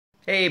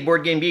Hey,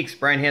 Board Game Geeks,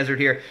 Brian Hansard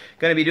here.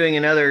 Going to be doing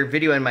another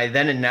video in my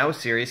Then and Now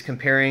series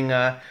comparing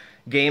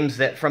games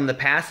that from the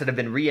past that have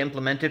been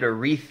re-implemented or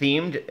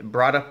re-themed,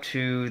 brought up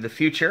to the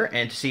future,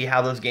 and to see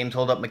how those games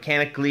hold up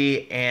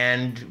mechanically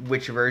and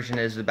which version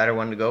is the better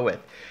one to go with.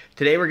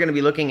 Today we're going to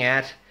be looking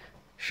at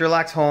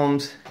Sherlock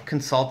Holmes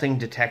Consulting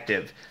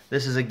Detective.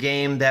 This is a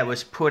game that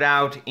was put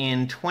out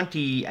in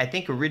I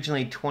think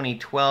originally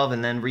 2012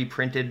 and then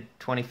reprinted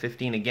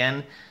 2015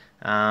 again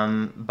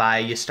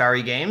by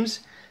Ystari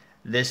Games.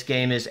 This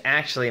game is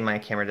actually, my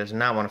camera does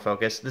not want to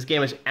focus, this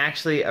game is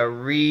actually a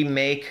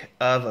remake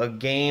of a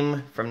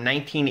game from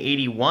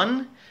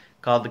 1981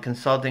 called The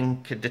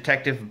Consulting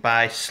Detective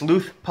by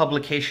Sleuth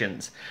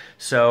Publications.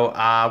 So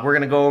we're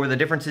going to go over the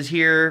differences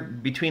here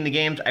between the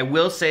games. I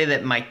will say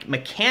that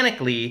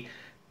mechanically,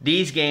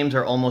 these games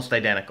are almost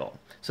identical.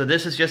 So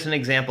this is just an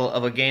example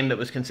of a game that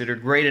was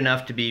considered great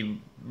enough to be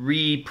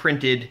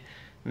reprinted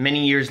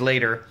many years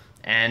later.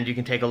 And you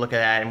can take a look at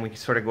that and we can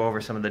sort of go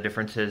over some of the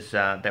differences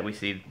that we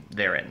see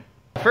therein.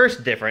 The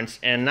first difference,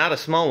 and not a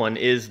small one,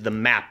 is the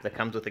map that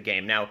comes with the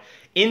game. Now,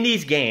 in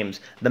these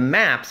games, the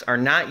maps are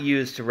not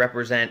used to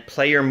represent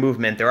player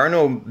movement. There are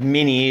no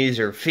minis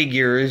or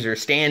figures or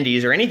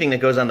standees or anything that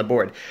goes on the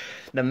board.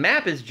 The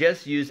map is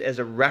just used as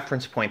a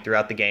reference point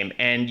throughout the game,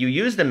 and you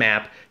use the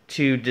map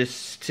to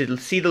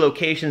see the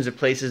locations of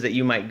places that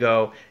you might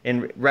go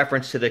in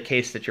reference to the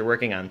case that you're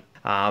working on.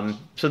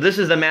 So this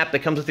is the map that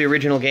comes with the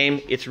original game.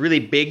 It's really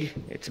big.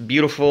 It's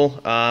beautiful.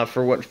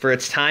 For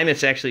its time,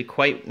 it's actually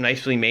quite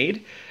nicely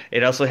made.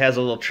 It also has a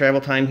little travel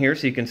time here,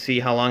 so you can see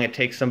how long it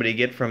takes somebody to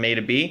get from A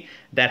to B.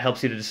 That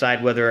helps you to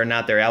decide whether or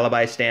not their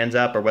alibi stands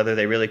up or whether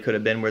they really could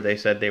have been where they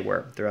said they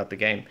were throughout the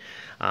game.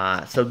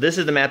 So this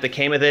is the map that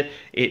came with it.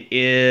 It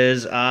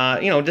is,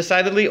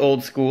 decidedly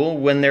old school.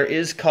 When there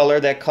is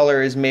color, that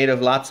color is made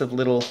of lots of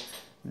little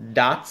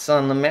dots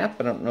on the map.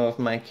 I don't know if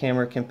my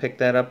camera can pick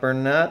that up or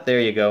not. There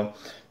you go.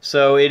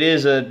 So it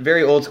is a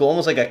very old school,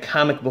 almost like a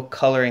comic book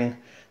coloring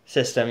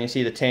system. You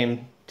see the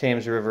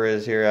Thames River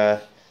is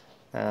here,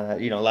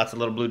 lots of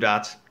little blue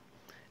dots.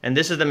 And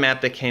this is the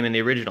map that came in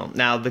the original.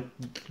 Now,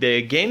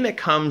 the game that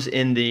comes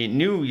in the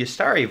new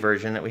Ystari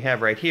version that we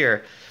have right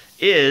here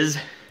is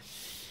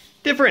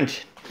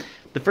different.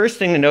 The first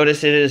thing to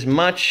notice, it is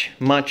much,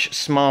 much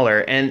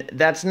smaller, and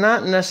that's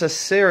not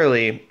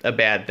necessarily a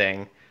bad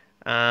thing.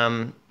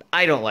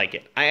 I don't like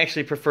it. I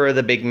actually prefer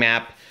the big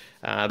map.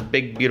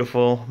 Big,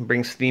 beautiful,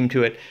 brings theme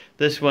to it.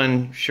 This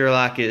one,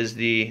 Sherlock is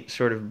the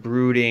sort of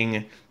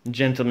brooding,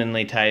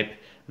 gentlemanly type.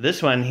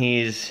 This one,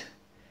 he's,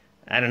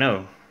 I don't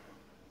know,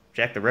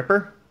 Jack the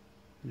Ripper?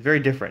 Very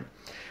different.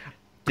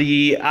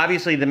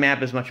 Obviously, the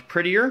map is much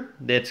prettier.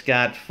 It's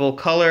got full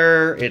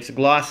color. It's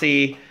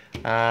glossy.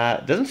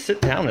 Doesn't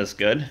sit down as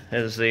good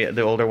as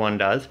the older one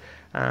does.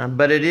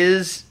 But it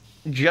is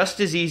just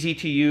as easy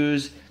to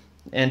use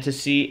and to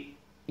see.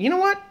 You know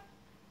what?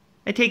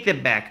 I take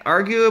that back.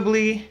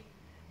 Arguably,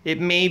 it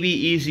may be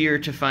easier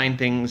to find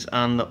things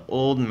on the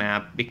old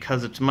map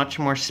because it's much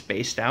more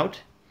spaced out.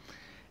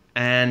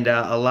 And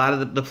a lot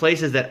of the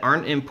places that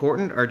aren't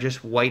important are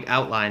just white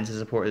outlines as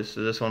opposed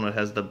to this one that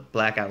has the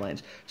black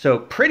outlines. So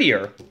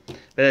prettier,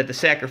 but at the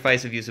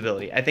sacrifice of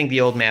usability. I think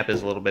the old map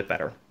is a little bit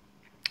better.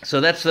 So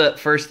that's the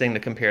first thing to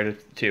compare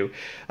it to.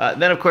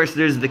 Then, of course,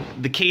 there's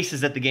the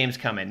cases that the games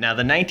come in. Now, the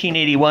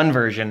 1981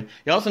 version,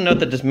 you also note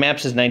that this map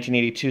says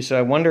 1982, so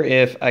I wonder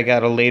if I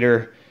got a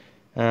later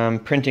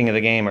printing of the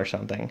game or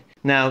something.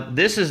 Now,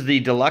 this is the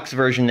deluxe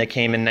version that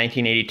came in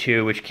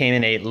 1982, which came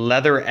in a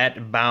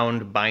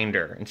leatherette-bound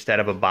binder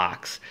instead of a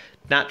box.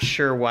 Not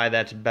sure why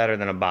that's better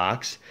than a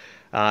box.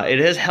 It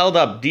has held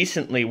up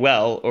decently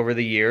well over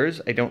the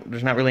years.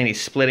 There's not really any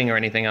splitting or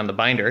anything on the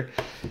binder.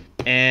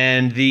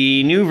 And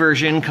the new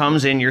version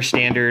comes in your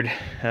standard,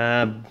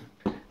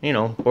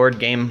 board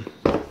game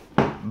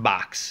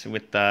box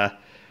with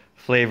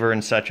flavor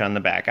and such on the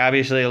back.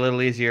 Obviously, a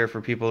little easier for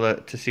people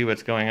to see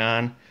what's going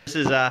on. This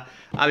is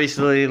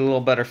obviously a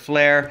little better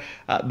flair,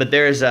 but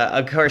there's,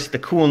 of course, the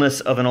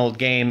coolness of an old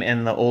game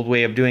and the old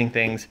way of doing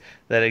things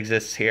that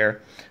exists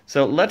here.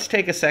 So let's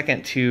take a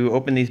second to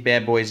open these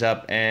bad boys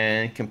up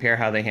and compare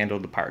how they handle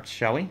the parts,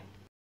 shall we?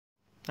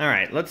 All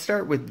right, let's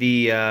start with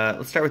the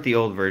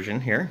old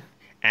version here.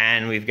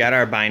 And we've got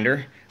our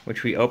binder,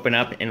 which we open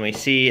up, and we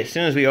see, as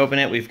soon as we open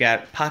it, we've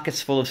got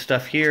pockets full of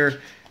stuff here,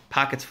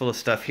 pockets full of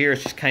stuff here.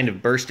 It's just kind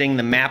of bursting.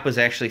 The map was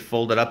actually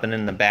folded up and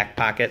in the back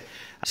pocket.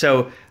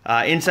 So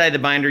inside the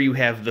binder, you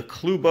have the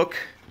clue book.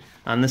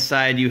 On this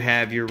side, you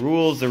have your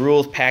rules. The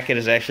rules packet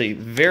is actually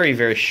very,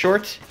 very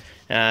short.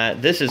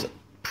 This is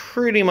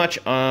pretty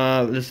much,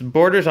 this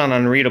borders on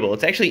unreadable.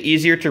 It's actually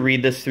easier to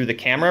read this through the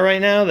camera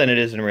right now than it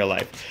is in real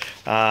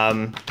life.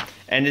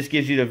 And this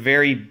gives you the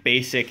very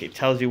basic, it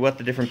tells you what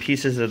the different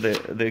pieces of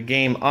the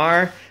game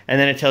are, and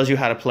then it tells you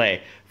how to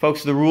play.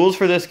 Folks, the rules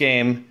for this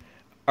game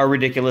are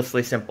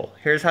ridiculously simple.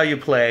 Here's how you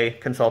play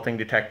Consulting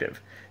Detective.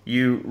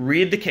 You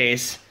read the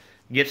case,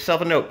 get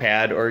yourself a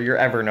notepad or your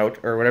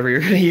Evernote or whatever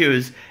you're going to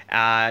use.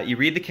 You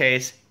read the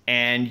case,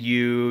 and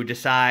you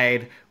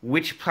decide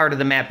which part of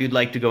the map you'd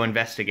like to go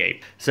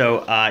investigate.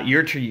 So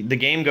the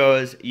game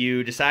goes,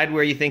 you decide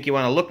where you think you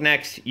want to look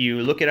next,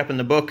 you look it up in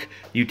the book,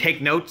 you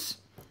take notes,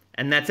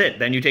 and that's it.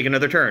 Then you take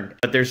another turn.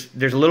 But there's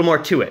a little more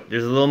to it.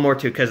 There's a little more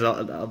to it, because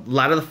a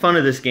lot of the fun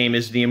of this game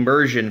is the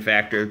immersion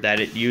factor that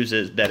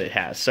it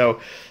has. So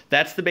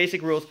that's the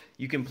basic rules.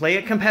 You can play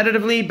it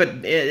competitively,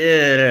 but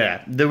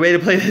the way to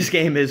play this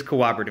game is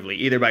cooperatively,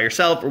 either by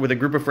yourself or with a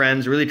group of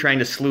friends, really trying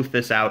to sleuth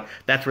this out.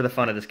 That's where the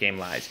fun of this game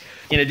lies.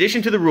 In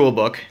addition to the rule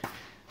book,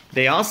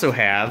 they also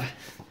have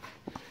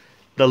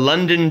the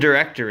London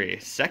Directory,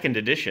 2nd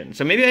edition.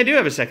 So maybe I do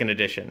have a 2nd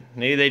edition.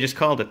 Maybe they just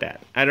called it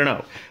that. I don't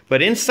know.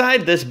 But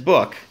inside this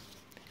book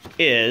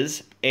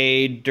is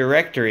a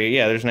directory.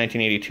 Yeah, there's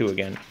 1982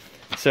 again.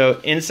 So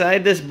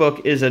inside this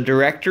book is a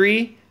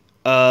directory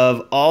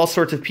of all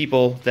sorts of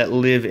people that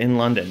live in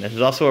London. There's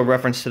also a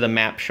reference to the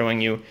map showing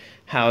you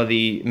how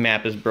the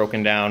map is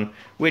broken down,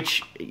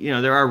 which,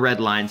 there are red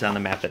lines on the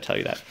map that tell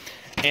you that.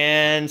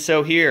 And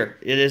so here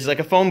it is like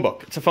a phone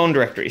book. It's a phone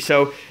directory.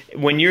 So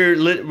when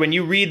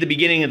you read the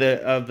beginning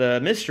of the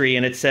mystery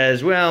and it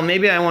says, well,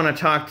 maybe I want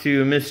to talk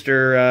to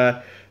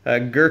Mr.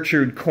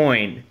 Gertrude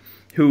Coyne,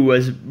 who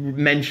was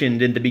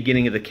mentioned in the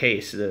beginning of the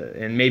case,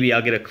 and maybe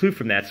I'll get a clue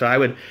from that. So I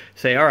would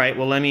say, all right,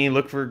 well, let me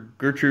look for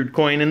Gertrude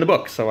Coyne in the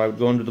book. So I would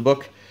go into the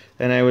book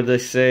and I would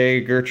just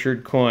say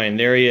Gertrude Coyne.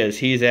 There he is.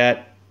 He's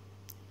at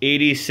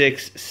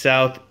 86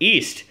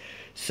 Southeast.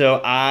 So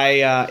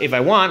if I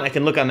want, I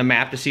can look on the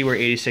map to see where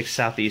 86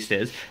 Southeast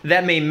is.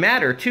 That may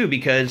matter too,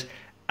 because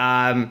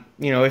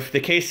if the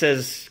case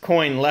says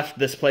Coyne left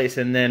this place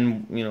and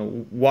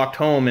then walked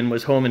home and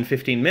was home in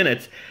 15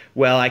 minutes,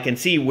 well, I can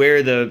see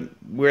where the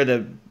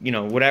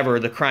whatever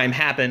the crime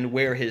happened,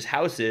 where his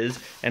house is,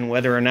 and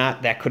whether or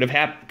not that could have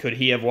happened. Could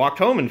he have walked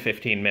home in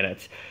 15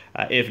 minutes?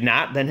 If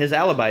not, then his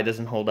alibi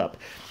doesn't hold up.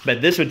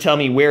 But this would tell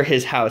me where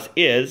his house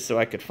is, so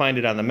I could find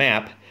it on the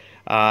map.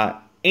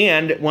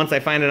 And once I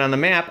find it on the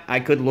map, I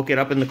could look it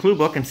up in the clue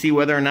book and see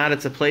whether or not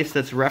it's a place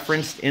that's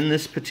referenced in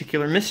this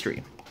particular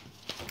mystery.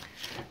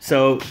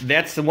 So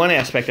that's the one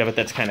aspect of it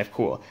that's kind of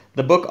cool.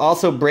 The book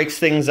also breaks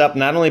things up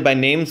not only by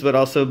names, but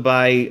also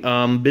by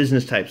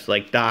business types,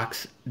 like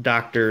docks,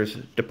 doctors,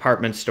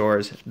 department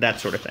stores, that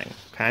sort of thing.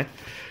 Okay,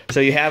 so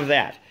you have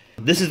that.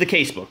 This is the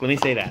case book. Let me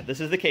say that. This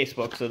is the case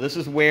book. So this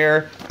is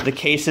where the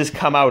cases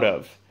come out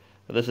of.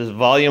 This is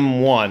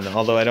volume 1,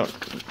 although I don't,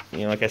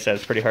 like I said,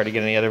 it's pretty hard to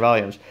get any other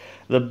volumes.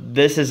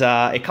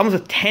 It comes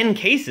with 10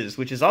 cases,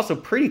 which is also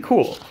pretty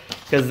cool,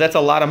 because that's a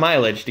lot of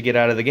mileage to get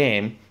out of the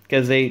game,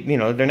 because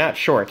they're not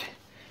short,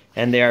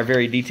 and they are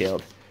very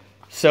detailed.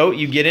 So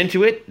you get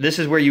into it. This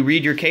is where you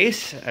read your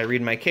case. I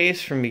read my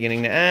case from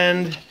beginning to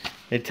end.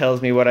 It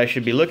tells me what I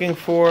should be looking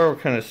for,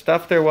 what kind of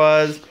stuff there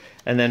was,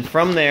 and then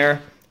from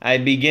there, I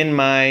begin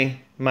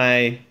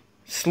my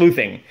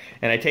sleuthing,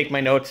 and I take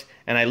my notes,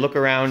 and I look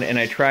around, and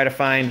I try to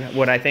find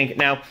what I think.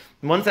 Now,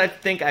 once I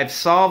think I've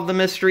solved the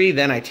mystery,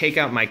 then I take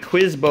out my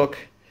quiz book.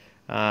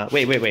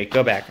 Wait,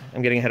 go back.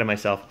 I'm getting ahead of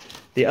myself.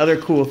 The other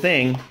cool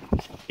thing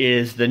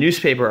is the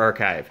newspaper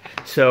archive.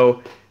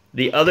 So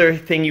the other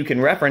thing you can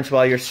reference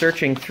while you're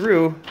searching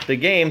through the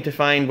game to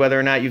find whether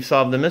or not you've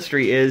solved the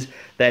mystery is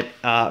that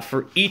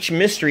for each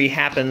mystery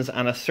happens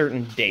on a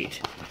certain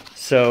date.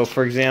 So,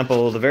 for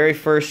example, the very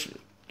first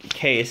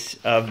case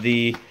of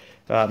the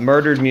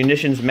murdered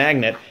munitions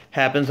magnate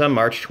happens on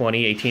March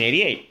 20,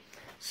 1888.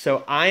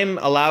 So I'm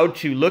allowed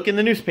to look in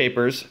the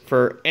newspapers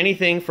for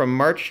anything from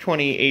March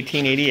 20,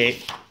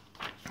 1888.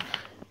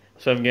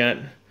 So I've got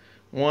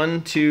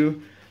 1,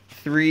 2,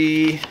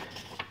 3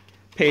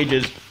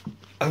 pages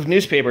of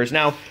newspapers.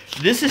 Now,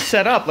 this is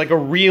set up like a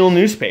real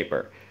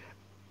newspaper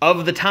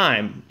of the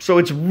time, so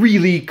it's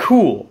really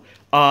cool.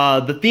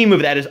 The theme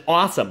of that is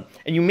awesome.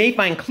 And you may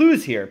find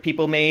clues here.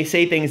 People may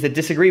say things that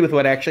disagree with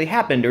what actually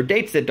happened, or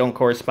dates that don't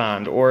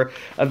correspond, or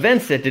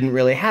events that didn't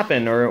really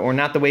happen, or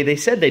not the way they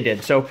said they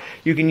did. So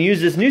you can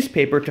use this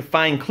newspaper to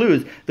find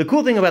clues. The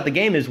cool thing about the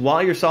game is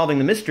while you're solving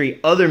the mystery,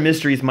 other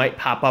mysteries might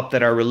pop up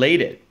that are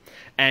related.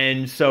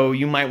 And so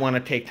you might want to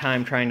take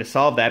time trying to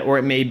solve that, or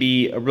it may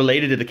be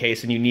related to the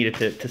case and you need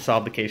it to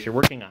solve the case you're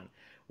working on.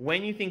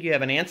 When you think you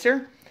have an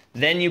answer,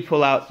 then you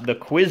pull out the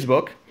quiz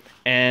book,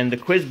 and the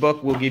quiz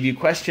book will give you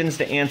questions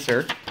to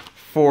answer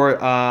for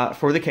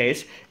the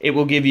case. It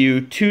will give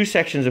you 2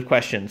 sections of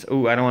questions.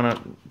 Ooh, I don't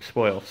want to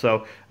spoil.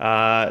 So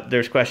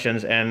there's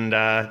questions, and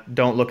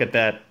don't look at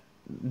that.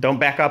 Don't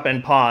back up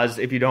and pause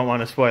if you don't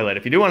want to spoil it.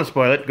 If you do want to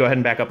spoil it, go ahead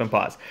and back up and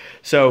pause.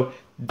 So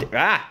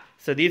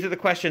these are the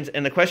questions,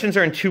 and the questions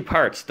are in 2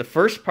 parts. The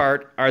first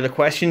part are the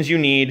questions you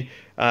need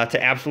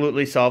to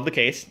absolutely solve the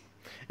case.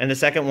 And the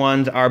second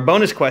ones are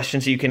bonus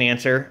questions you can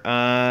answer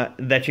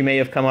that you may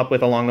have come up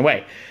with along the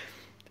way.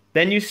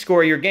 Then you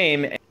score your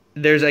game.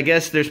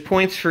 There's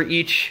points for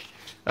each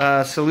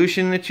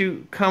solution that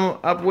you come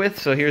up with.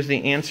 So here's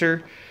the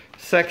answer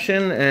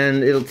section,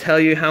 and it'll tell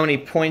you how many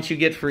points you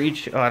get for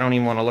each. Oh, I don't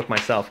even want to look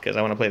myself because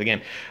I want to play the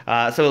game.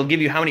 So it'll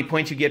give you how many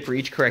points you get for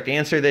each correct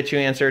answer that you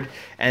answered,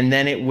 and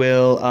then it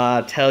will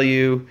tell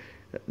you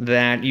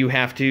that you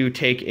have to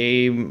take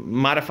a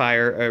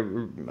modifier,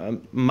 a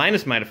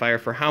minus modifier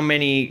for how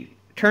many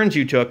turns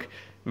you took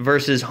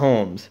versus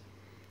Holmes.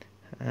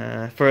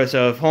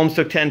 So if Holmes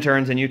took 10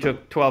 turns and you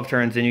took 12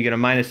 turns, then you get a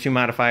 -2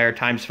 modifier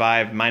times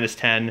 5,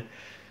 -10,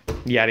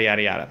 yada,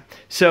 yada, yada.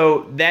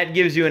 So that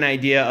gives you an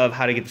idea of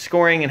how to get the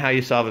scoring and how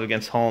you solve it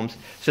against Holmes.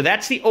 So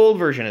that's the old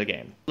version of the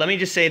game. Let me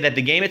just say that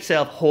the game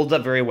itself holds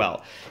up very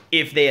well.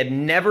 If they had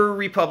never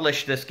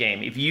republished this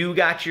game, if you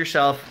got your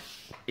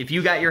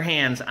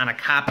hands on a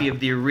copy of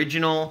the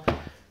original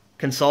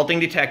Consulting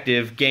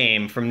Detective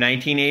game from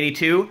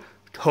 1982,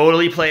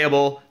 totally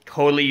playable,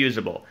 totally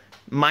usable.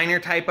 Minor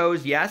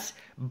typos, yes,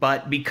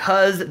 but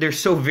because there's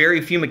so very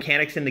few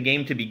mechanics in the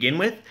game to begin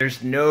with,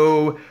 there's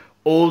no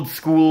old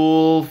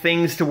school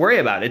things to worry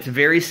about. It's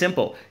very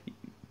simple.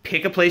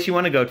 Pick a place you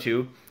want to go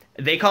to.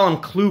 They call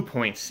them clue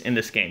points in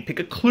this game.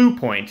 Pick a clue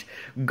point,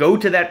 go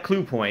to that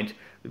clue point,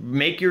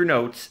 make your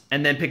notes,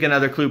 and then pick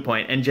another clue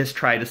point and just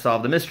try to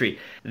solve the mystery.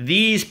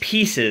 These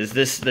pieces,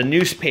 the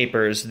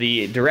newspapers,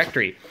 the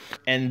directory,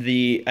 and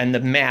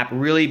the map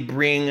really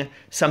bring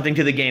something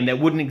to the game that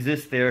wouldn't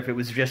exist there if it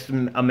was just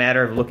a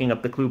matter of looking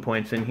up the clue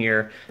points in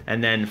here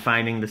and then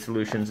finding the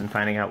solutions and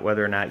finding out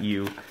whether or not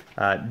you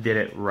did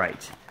it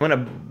right. I'm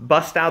going to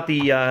bust out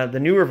the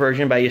newer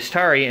version by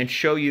Ystari and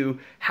show you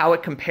how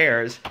it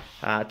compares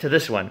to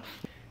this one.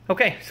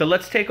 Okay, so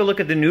let's take a look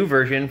at the new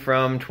version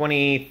from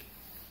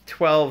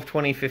 2012,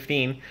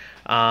 2015,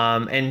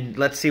 and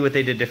let's see what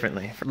they did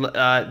differently.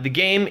 The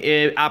game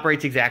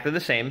operates exactly the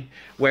same,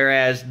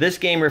 whereas this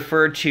game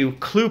referred to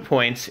clue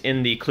points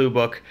in the clue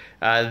book.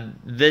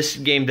 This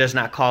game does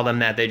not call them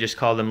that; they just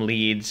call them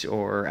leads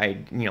or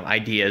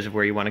ideas of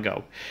where you want to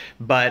go.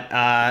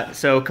 But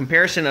so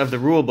comparison of the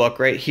rule book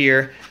right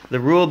here. The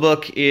rule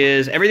book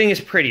everything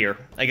is prettier.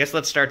 I guess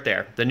let's start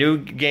there. The new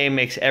game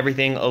makes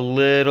everything a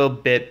little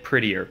bit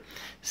prettier.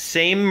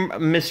 Same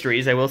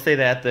mysteries, I will say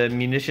that. The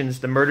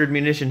murdered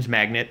munitions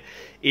magnet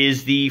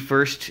is the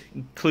first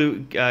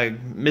clue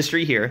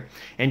mystery here.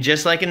 And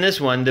just like in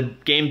this one, the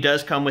game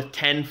does come with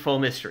 10 full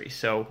mysteries.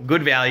 So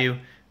good value,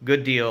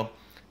 good deal,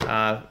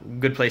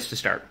 good place to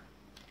start.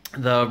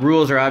 The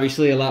rules are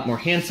obviously a lot more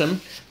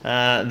handsome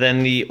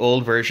than the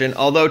old version.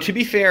 Although, to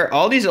be fair,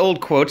 all these old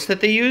quotes that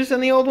they used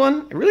in the old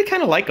one, I really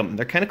kind of like them.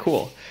 They're kind of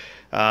cool.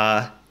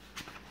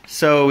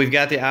 So we've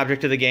got the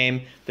object of the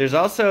game. There's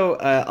also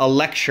a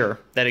lecture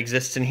that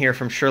exists in here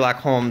from Sherlock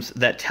Holmes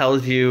that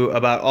tells you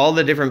about all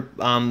the different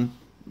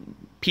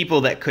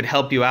people that could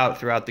help you out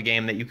throughout the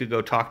game that you could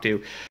go talk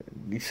to.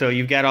 So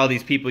you've got all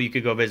these people you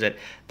could go visit.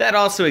 That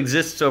also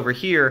exists over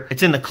here.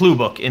 It's in the clue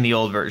book in the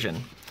old version.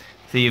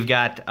 So you've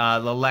got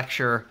the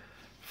lecture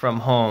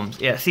from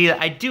Holmes. Yeah, see,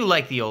 I do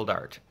like the old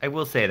art. I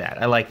will say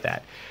that. I like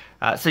that.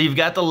 So you've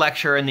got the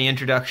lecture and the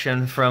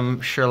introduction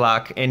from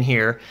Sherlock in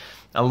here,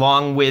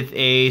 along with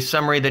a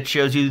summary that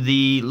shows you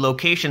the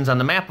locations on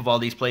the map of all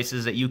these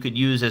places that you could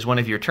use as one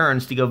of your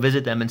turns to go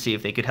visit them and see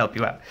if they could help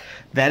you out.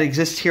 That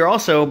exists here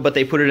also, but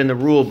they put it in the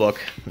rule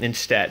book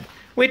instead,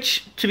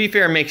 which, to be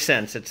fair, makes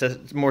sense. It's a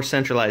more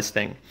centralized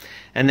thing.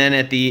 And then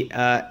at the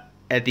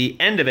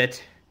end of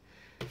it,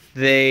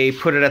 they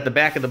put it at the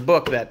back of the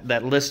book,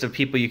 that list of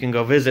people you can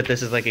go visit.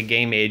 This is like a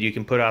game aid you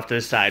can put off to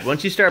the side.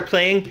 Once you start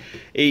playing,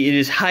 it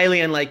is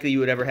highly unlikely you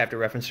would ever have to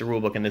reference the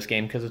rulebook in this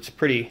game because it's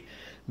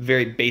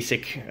very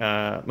basic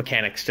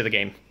mechanics to the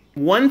game.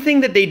 One thing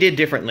that they did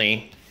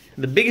differently,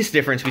 the biggest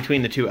difference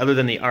between the two, other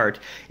than the art,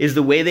 is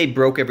the way they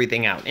broke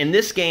everything out. In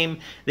this game,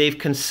 they've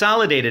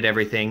consolidated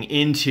everything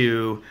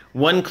into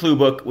one clue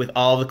book with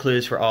all the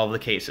clues for all the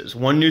cases,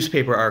 one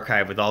newspaper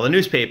archive with all the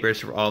newspapers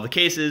for all the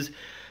cases,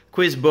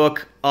 quiz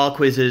book, all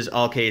quizzes,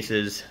 all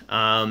cases,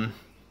 and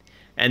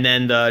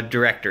then the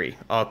directory,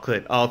 all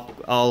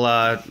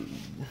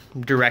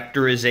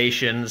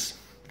directorizations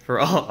for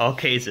all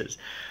cases.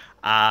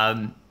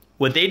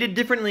 What they did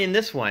differently in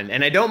this one,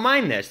 and I don't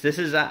mind this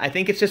is, I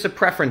think it's just a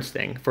preference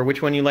thing for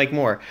which one you like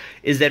more,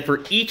 is that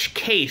for each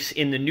case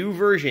in the new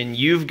version,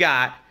 you've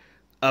got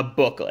a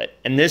booklet.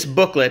 And this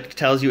booklet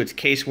tells you it's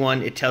case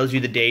 1, it tells you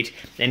the date,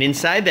 and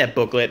inside that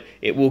booklet,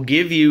 it will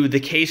give you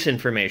the case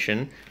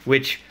information,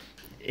 which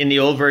in the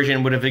old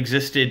version would have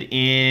existed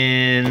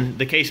in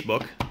the case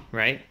book,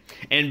 right?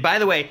 And by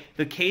the way,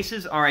 the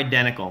cases are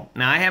identical.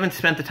 Now, I haven't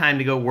spent the time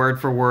to go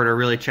word for word or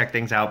really check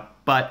things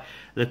out, but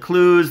the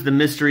clues, the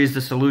mysteries,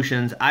 the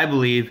solutions, I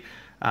believe,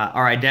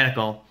 are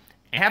identical.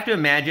 I have to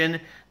imagine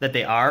that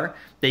they are.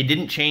 They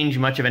didn't change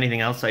much of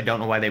anything else, so I don't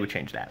know why they would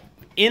change that.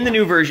 In the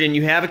new version,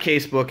 you have a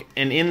case book,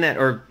 and in that,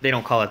 or they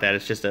don't call it that,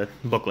 it's just a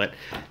booklet.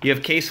 You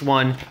have case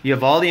 1, you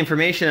have all the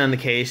information on the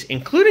case,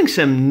 including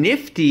some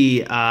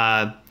nifty,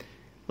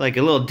 like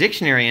a little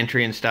dictionary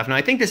entry and stuff. Now,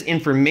 I think this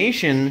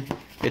information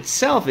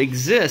itself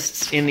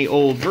exists in the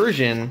old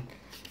version,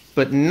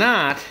 but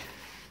not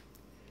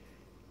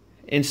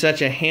in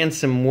such a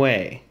handsome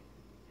way.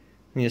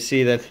 You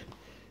see that,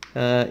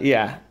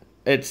 yeah,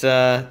 it's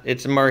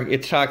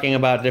talking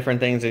about different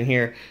things in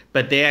here,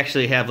 but they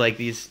actually have like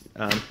these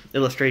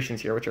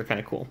illustrations here, which are kind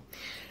of cool.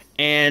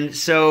 And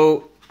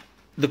so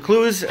the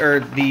clues, or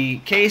the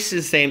case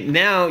is the same.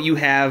 Now you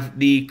have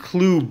the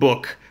clue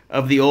book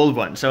of the old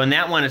one. So in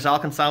that one, it's all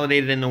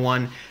consolidated into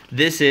one.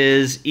 This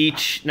is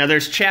each, now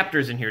there's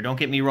chapters in here, don't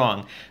get me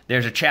wrong.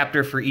 There's a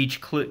chapter for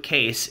each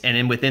case, and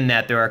then within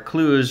that there are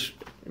clues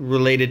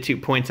related to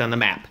points on the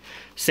map.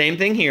 Same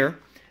thing here,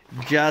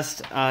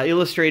 just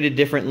illustrated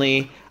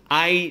differently.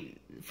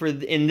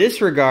 In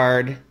this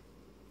regard,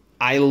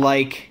 I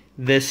like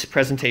this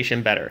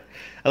presentation better.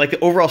 I like the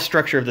overall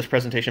structure of this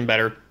presentation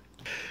better.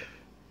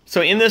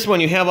 So in this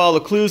one, you have all the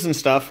clues and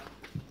stuff.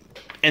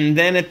 And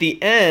then at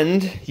the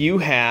end, you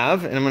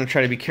have, and I'm going to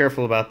try to be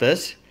careful about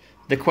this,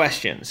 the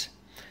questions.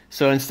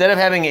 So instead of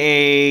having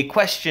a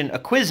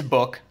quiz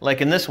book,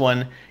 like in this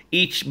one,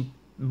 each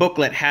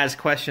booklet has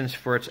questions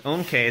for its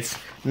own case.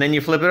 And then you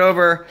flip it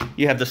over,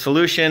 you have the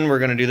solution. We're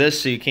going to do this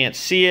so you can't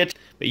see it,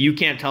 but you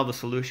can't tell the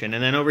solution.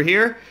 And then over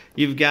here,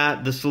 you've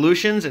got the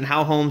solutions and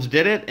how Holmes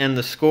did it, and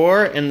the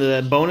score, and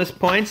the bonus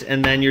points,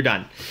 and then you're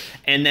done.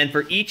 And then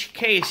for each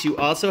case, you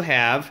also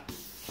have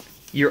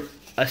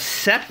a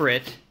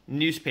separate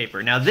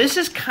newspaper. Now this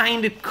is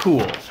kind of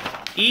cool.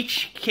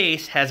 Each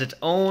case has its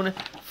own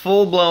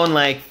full-blown,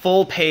 like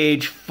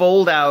full-page,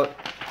 fold-out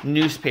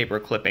newspaper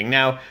clipping.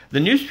 Now the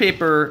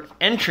newspaper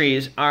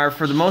entries are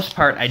for the most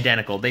part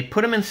identical. They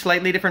put them in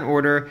slightly different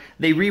order.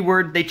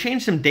 They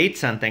changed some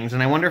dates on things,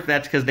 and I wonder if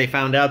that's because they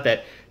found out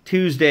that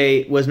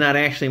Tuesday was not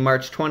actually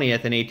March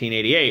 20th in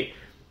 1888.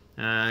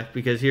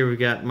 Because here we've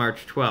got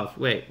March 12th.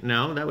 Wait,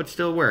 no, that would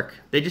still work.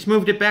 They just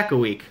moved it back a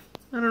week.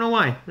 I don't know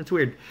why. That's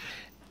weird.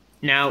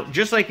 Now,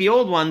 just like the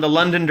old one, the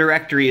London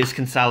directory is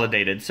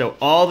consolidated. So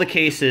all the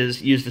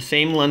cases use the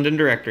same London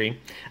directory.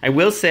 I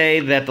will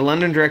say that the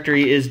London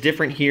directory is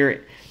different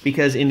here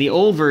because in the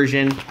old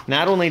version,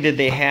 not only did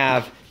they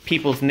have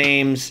people's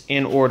names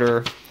in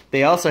order,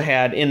 they also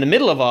had, in the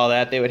middle of all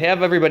that, they would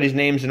have everybody's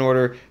names in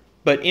order,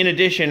 but in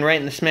addition, right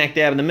in the smack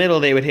dab in the middle,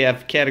 they would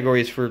have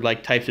categories for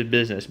like types of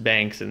business,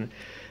 banks and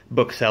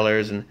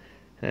booksellers and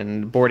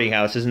boarding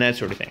houses and that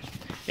sort of thing.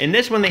 In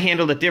this one, they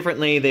handled it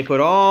differently. They put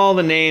all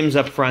the names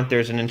up front.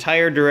 There's an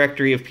entire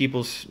directory of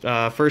people's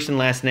first and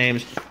last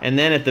names. And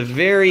then at the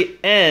very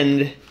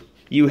end,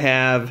 you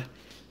have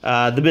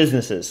the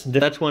businesses.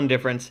 That's one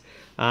difference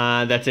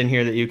that's in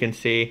here that you can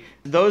see.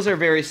 Those are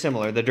very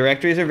similar. The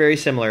directories are very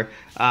similar.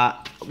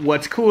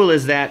 What's cool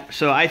is that,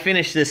 so I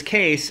finish this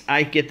case,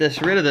 I get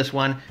rid of this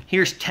one,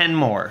 here's 10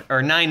 more,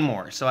 or 9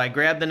 more. So I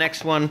grab the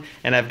next one,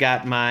 and I've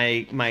got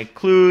my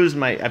clues,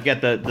 I've got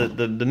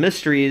the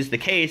mysteries, the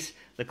case,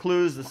 the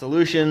clues, the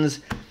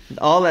solutions,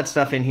 all that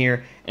stuff in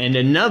here, and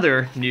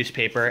another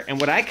newspaper. And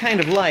what I kind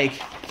of like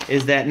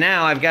is that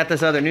now I've got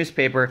this other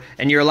newspaper,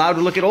 and you're allowed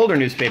to look at older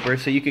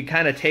newspapers, so you could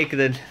kind of take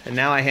and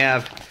now I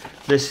have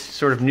this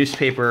sort of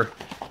newspaper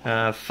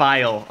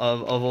file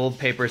of old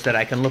papers that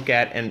I can look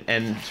at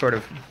and sort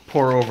of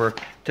pore over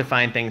to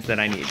find things that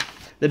I need.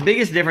 The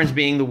biggest difference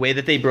being the way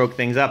that they broke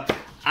things up.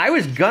 I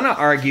was gonna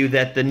argue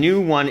that the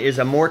new one is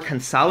a more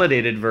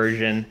consolidated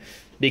version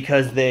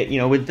because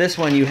with this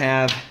one you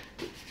have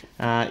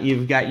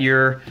you've got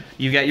your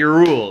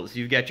rules,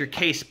 you've got your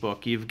case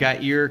book, you've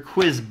got your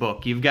quiz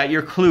book, you've got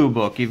your clue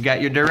book, you've got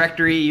your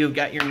directory, you've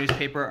got your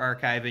newspaper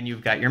archive, and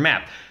you've got your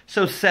map.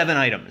 So 7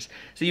 items.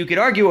 So you could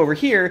argue over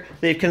here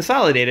they've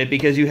consolidated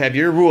because you have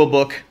your rule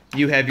book,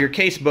 you have your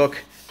case book,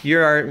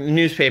 your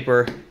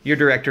newspaper, your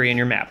directory, and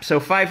your map. So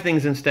 5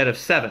 things instead of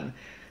 7.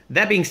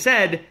 That being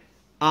said,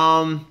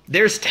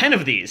 there's 10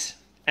 of these,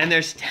 and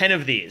there's 10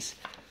 of these.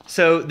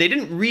 So they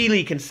didn't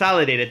really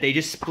consolidate it, they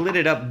just split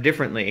it up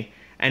differently.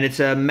 And it's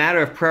a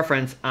matter of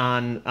preference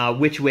on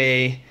which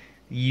way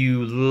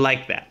you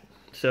like that.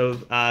 So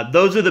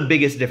those are the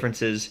biggest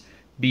differences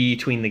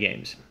between the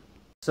games.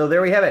 So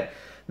there we have it.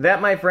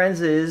 That, my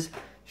friends, is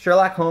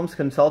Sherlock Holmes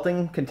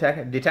Consulting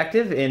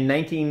Detective in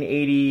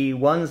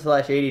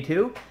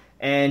 1981/82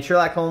 and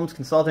Sherlock Holmes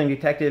Consulting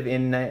Detective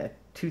in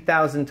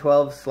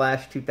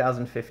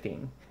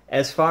 2012/2015.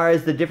 As far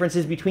as the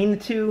differences between the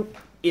two,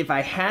 if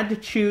I had to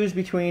choose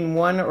between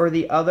one or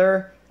the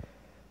other,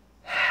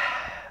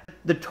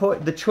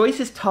 the choice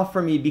is tough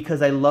for me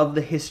because I love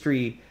the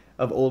history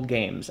of old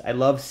games. I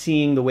love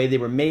seeing the way they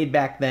were made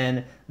back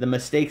then, the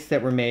mistakes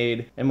that were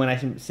made, and when I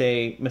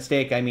say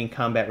mistake, I mean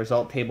combat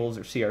result tables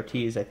or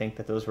CRTs. I think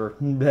that those were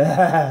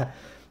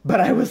but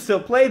I will still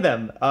play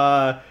them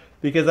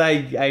because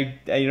I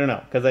don't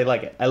know, because I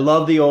like it. I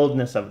love the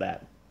oldness of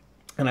that,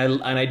 and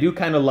I do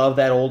kind of love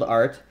that old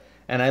art,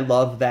 and I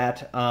love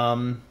that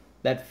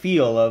that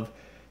feel of,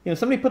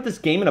 somebody put this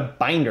game in a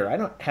binder. I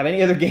don't have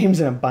any other games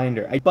in a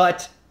binder,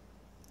 but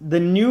the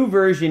new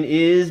version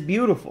is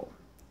beautiful.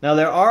 Now,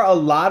 there are a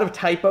lot of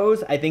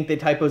typos. I think the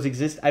typos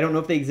exist. I don't know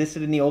if they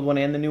existed in the old one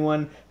and the new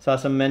one. Saw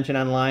some mention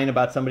online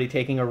about somebody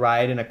taking a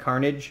ride in a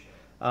Carnage,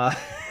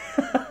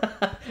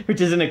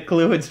 which isn't a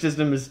clue, it's just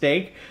a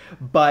mistake.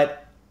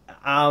 But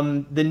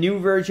the new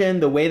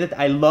version, the way that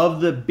I love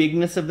the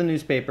bigness of the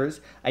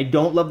newspapers, I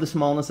don't love the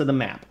smallness of the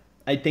map.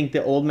 I think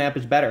the old map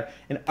is better.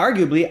 And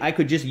arguably, I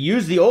could just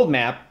use the old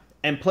map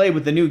and play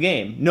with the new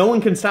game. No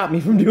one can stop me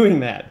from doing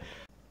that.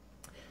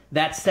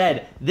 That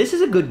said, this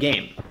is a good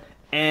game.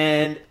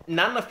 and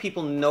not enough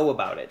people know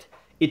about it.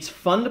 It's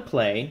fun to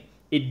play.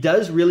 It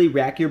does really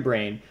rack your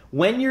brain.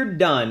 When you're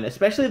done,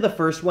 especially the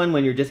first one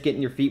when you're just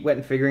getting your feet wet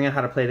and figuring out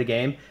how to play the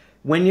game,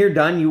 when you're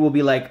done, you will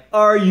be like,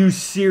 are you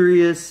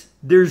serious?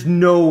 There's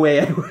no way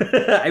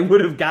I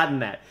would have gotten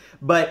that.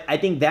 But I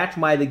think that's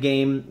why the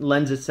game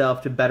lends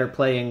itself to better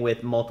playing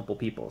with multiple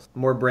people.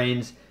 More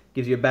brains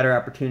gives you a better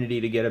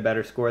opportunity to get a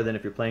better score than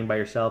if you're playing by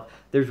yourself.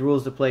 There's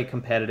rules to play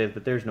competitive,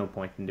 but there's no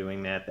point in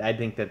doing that. I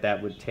think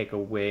that would take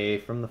away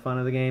from the fun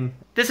of the game.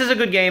 This is a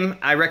good game.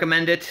 I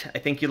recommend it. I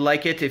think you'd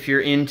like it if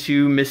you're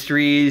into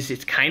mysteries.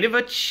 It's kind of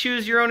a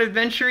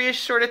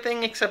choose-your-own-adventure-ish sort of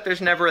thing, except there's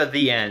never a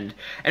the end.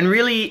 And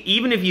really,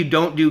 even if you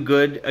don't do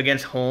good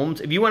against Holmes,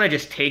 if you want to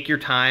just take your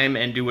time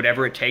and do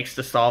whatever it takes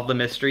to solve the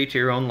mystery to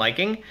your own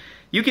liking,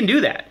 you can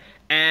do that.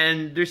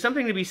 And there's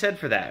something to be said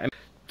for that.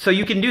 So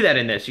you can do that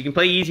in this. You can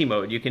play easy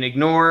mode. You can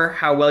ignore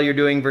how well you're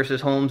doing versus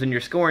Holmes in your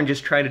score and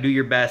just try to do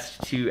your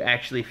best to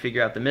actually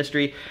figure out the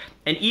mystery.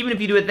 And even if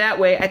you do it that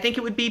way, I think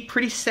it would be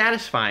pretty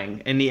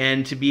satisfying in the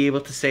end to be able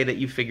to say that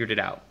you figured it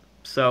out.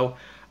 So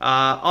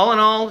all in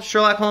all,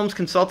 Sherlock Holmes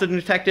Consultative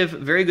Detective,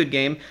 very good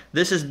game.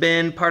 This has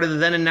been part of the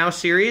Then and Now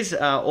series,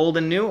 old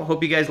and new.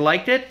 Hope you guys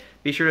liked it.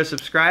 Be sure to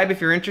subscribe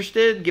if you're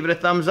interested. Give it a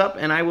thumbs up,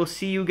 and I will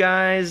see you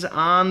guys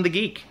on The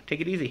Geek.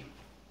 Take it easy.